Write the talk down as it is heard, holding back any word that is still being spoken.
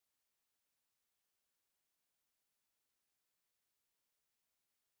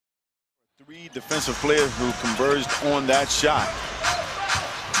Three defensive players who converged on that shot.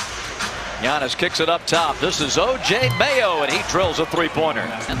 Giannis kicks it up top. This is O.J. Mayo, and he drills a three-pointer.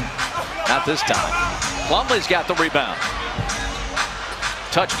 Not this time. Plumlee's got the rebound.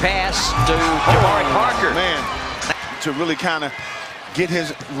 Touch pass to Jabari Parker. Man, to really kind of get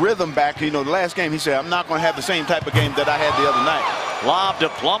his rhythm back. You know, the last game he said, I'm not going to have the same type of game that I had the other night. Lob to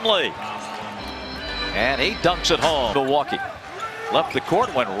Plumlee. And he dunks it home. Milwaukee left the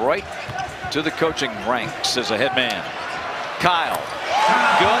court, went right to the coaching ranks as a head man. Kyle.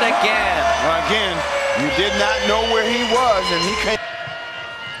 Good again. Again, you did not know where he was, and he came.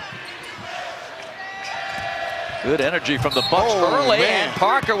 Good energy from the Bucks early, and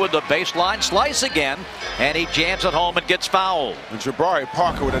Parker with the baseline slice again, and he jams it home and gets fouled. And Jabari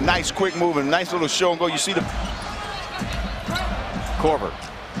Parker with a nice quick move and a nice little show and go. You see the Korver.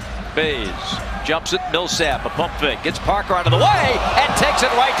 Bays jumps it. Millsap, a pump fake, gets Parker out of the way and takes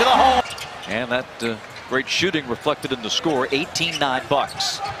it right to the hole. And that great shooting reflected in the score. 18-9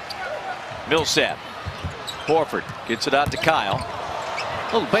 Bucks. Millsap. Horford gets it out to Kyle.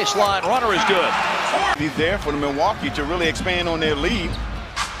 Little baseline runner is good. He's there for the Milwaukee to really expand on their lead.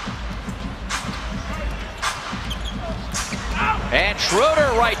 And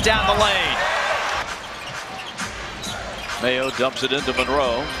Schroder right down the lane. Mayo dumps it into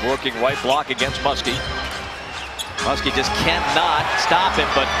Monroe, working right block against Muskie. Muskie just cannot stop him,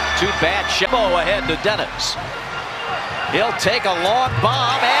 but too bad. Shimo ahead to Dennis. He'll take a long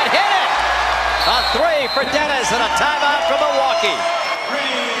bomb and hit it! A three for Dennis and a timeout for Milwaukee.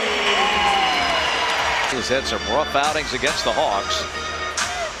 He's had some rough outings against the Hawks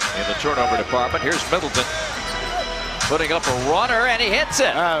in the turnover department. Here's Middleton putting up a runner, and he hits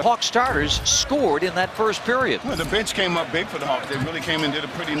it. Hawks starters scored in that first period. Well, the bench came up big for the Hawks. They really came and did a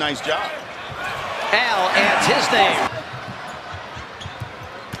pretty nice job. Al adds his name.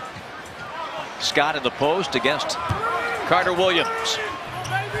 Scott in the post against Carter Williams.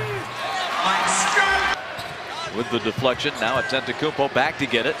 With the deflection, now Antetokounmpo back to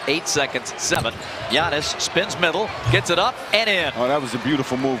get it. 8 seconds, 7. Giannis spins middle, gets it up and in. Oh, that was a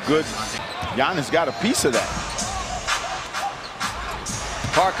beautiful move. Good. Giannis got a piece of that.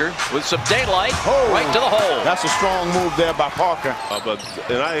 Parker with some daylight, right to the hole. That's a strong move there by Parker.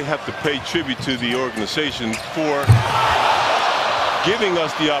 And I have to pay tribute to the organization for giving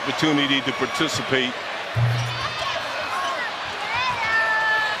us the opportunity to participate.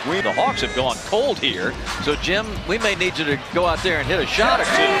 The Hawks have gone cold here, so Jim, we may need you to go out there and hit a shot or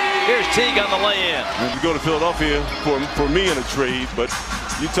two. Here's Teague on the lay-in. You go to Philadelphia for me in a trade, but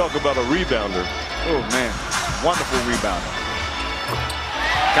you talk about a rebounder. Oh man, wonderful rebounder.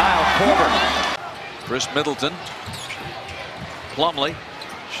 Kyle Korver. Chris Middleton. Plumlee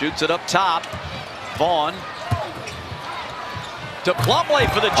shoots it up top. Vaughn to Plumlee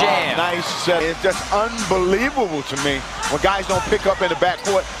for the jam. Nice set. It's just unbelievable to me when guys don't pick up in the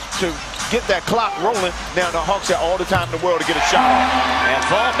backcourt to get that clock rolling. Now the Hawks have all the time in the world to get a shot off. And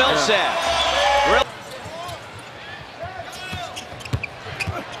Paul Millsap.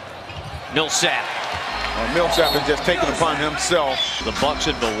 Millsap. Millsap has just taken upon himself. The Bucks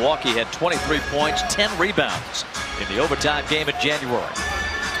in Milwaukee had 23 points, 10 rebounds in the overtime game in January.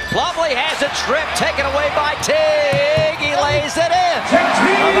 Plumlee has it stripped, taken away by Teague. He lays it in.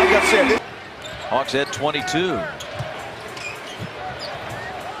 Like I said, Hawks had 22.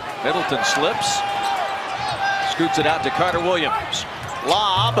 Middleton slips, scoots it out to Carter Williams.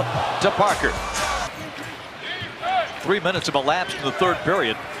 Lob to Parker. 3 minutes have elapsed in the third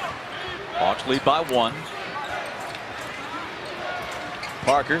period. Hawks lead by 1.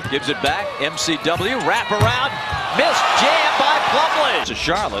 Parker gives it back. MCW wrap around. Missed jam by Plumlee. To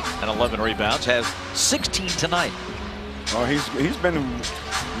Charlotte and 11 rebounds, has 16 tonight. Oh, he's been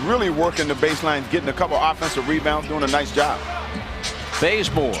really working the baseline, getting a couple offensive rebounds, doing a nice job.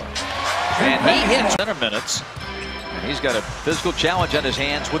 Bazemore, and he hits center minutes, and he's got a physical challenge on his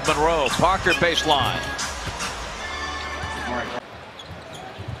hands with Monroe. Parker baseline.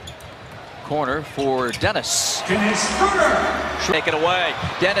 Corner for Dennis. Take it away.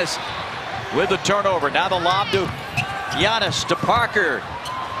 Dennis with the turnover. Now the lob to Giannis to Parker.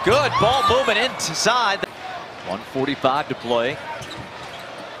 Good ball movement inside. 1:45 to play.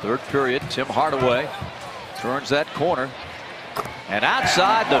 Third period. Tim Hardaway turns that corner. And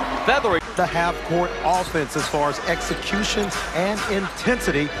outside the feathery. The half-court offense as far as execution and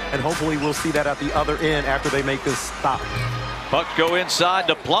intensity. And hopefully we'll see that at the other end after they make this stop. Bucks go inside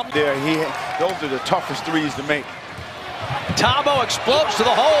to Plumlee. There, those are the toughest threes to make. Tabo explodes to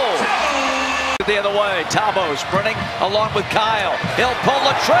the hole. The other way, Tabo sprinting along with Kyle. He'll pull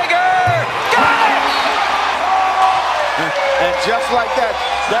the trigger. Got it! And just like that,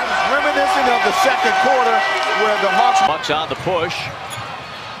 that's reminiscent of the second quarter where the Hawks... Bucks on the push.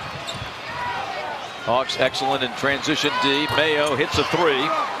 Hawks excellent in transition D. Mayo hits a three.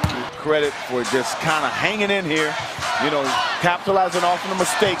 Credit for just kind of hanging in here, you know, capitalizing off of the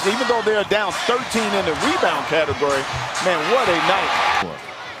mistakes. Even though they're down 13 in the rebound category, man, what a night.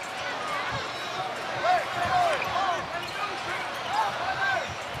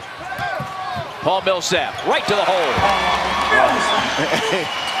 Paul Millsap right to the hole.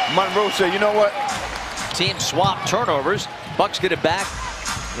 Monroe said, you know what? Team swap turnovers. Bucks get it back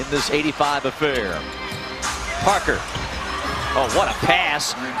in this 85 affair. Parker. Oh, what a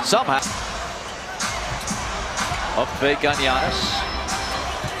pass. Somehow. Up fake on Giannis.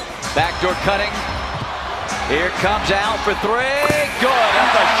 Backdoor cutting. Here comes Al for three. Good.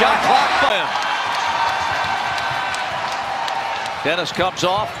 At the shot clock button. Dennis comes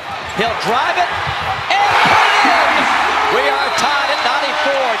off. He'll drive it and put it in. We are tied at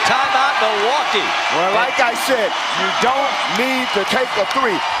 94. Timeout Milwaukee. Well, like I said, you don't need to take a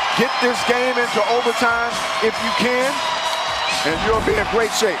three. Get this game into overtime if you can, and you'll be in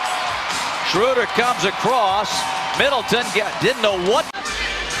great shape. Schroder comes across. Middleton didn't know what.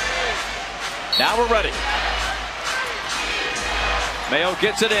 Now we're ready. Mayo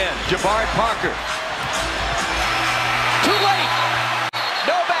gets it in. Jabari Parker. Too late.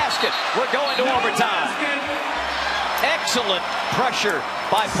 No basket. We're going to overtime. Excellent pressure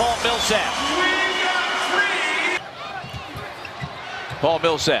by Paul Millsap. Paul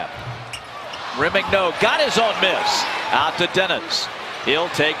Millsap. Rimming no. Got his own miss. Out to Dennis. He'll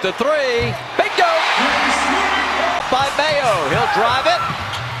take the three. Bingo! By Mayo. He'll drive it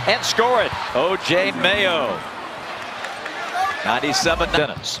and score it. O.J. Mayo. 97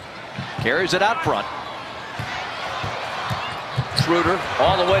 Dennis. Carries it out front. Schroder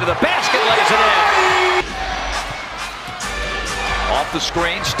all the way to the basket, lays it in. Off the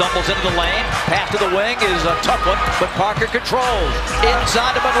screen, stumbles into the lane. Pass to the wing is a tough one, but Parker controls.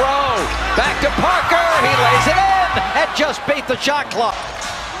 Inside to Monroe. Back to Parker. He lays it in and just beat the shot clock.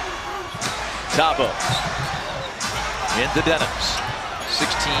 Tabo. Into Dennis.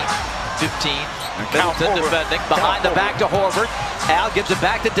 16, 15. Middleton defending. Behind the back to Horford. Al gives it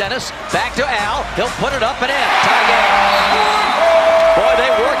back to Dennis. Back to Al. He'll put it up and in. Tie game. Boy,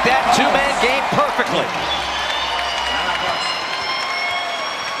 they worked that two-man game perfectly.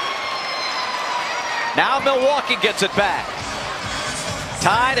 Now Milwaukee gets it back.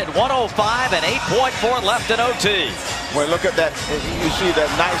 Tied at 105 and 8.4 left in OT. Well, look at that. You see that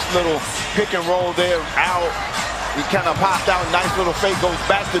nice little pick and roll there. Al, he kind of popped out. Nice little fake. Goes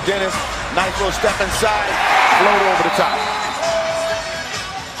back to Dennis. Nice little step inside. Float over the top.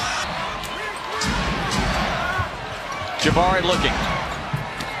 Jabari looking.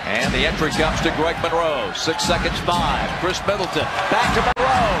 And the entry comes to Greg Monroe. 6 seconds, 5. Chris Middleton. Back to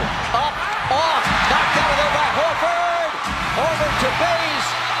Monroe. Up, off. Knocked out of there by Horford. Over to base.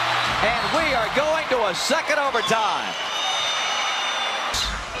 And we are going to a second overtime.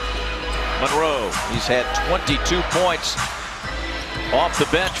 Monroe, he's had 22 points off the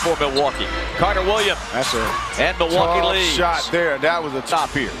bench for Milwaukee. Carter Williams. That's a and Milwaukee leads. Shot there. That was a top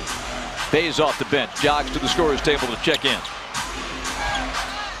here. Bays off the bench. Jogs to the scorer's table to check in.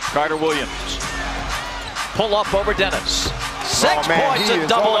 Carter Williams. Pull up over Dennis. 6 points in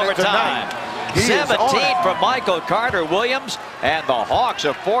double overtime. 17 from Michael Carter Williams. And the Hawks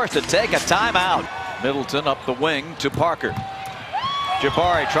are forced to take a timeout. Middleton up the wing to Parker.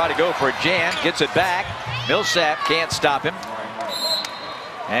 Jabari tried to go for a jam. Gets it back. Millsap can't stop him.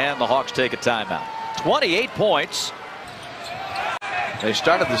 And the Hawks take a timeout. 28 points. They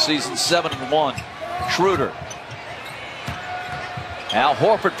started the season 7-1. Schroder. Al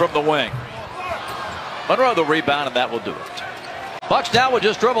Horford from the wing. Monroe the rebound, and that will do it. Bucks now will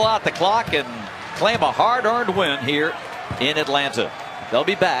just dribble out the clock and claim a hard-earned win here in Atlanta. They'll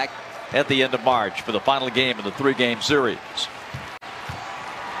be back at the end of March for the final game of the 3-game series.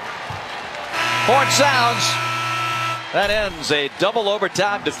 Horn sounds. That ends a double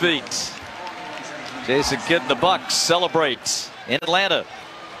overtime defeat. Jason Kidd and the Bucks celebrate in Atlanta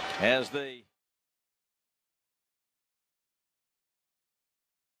as they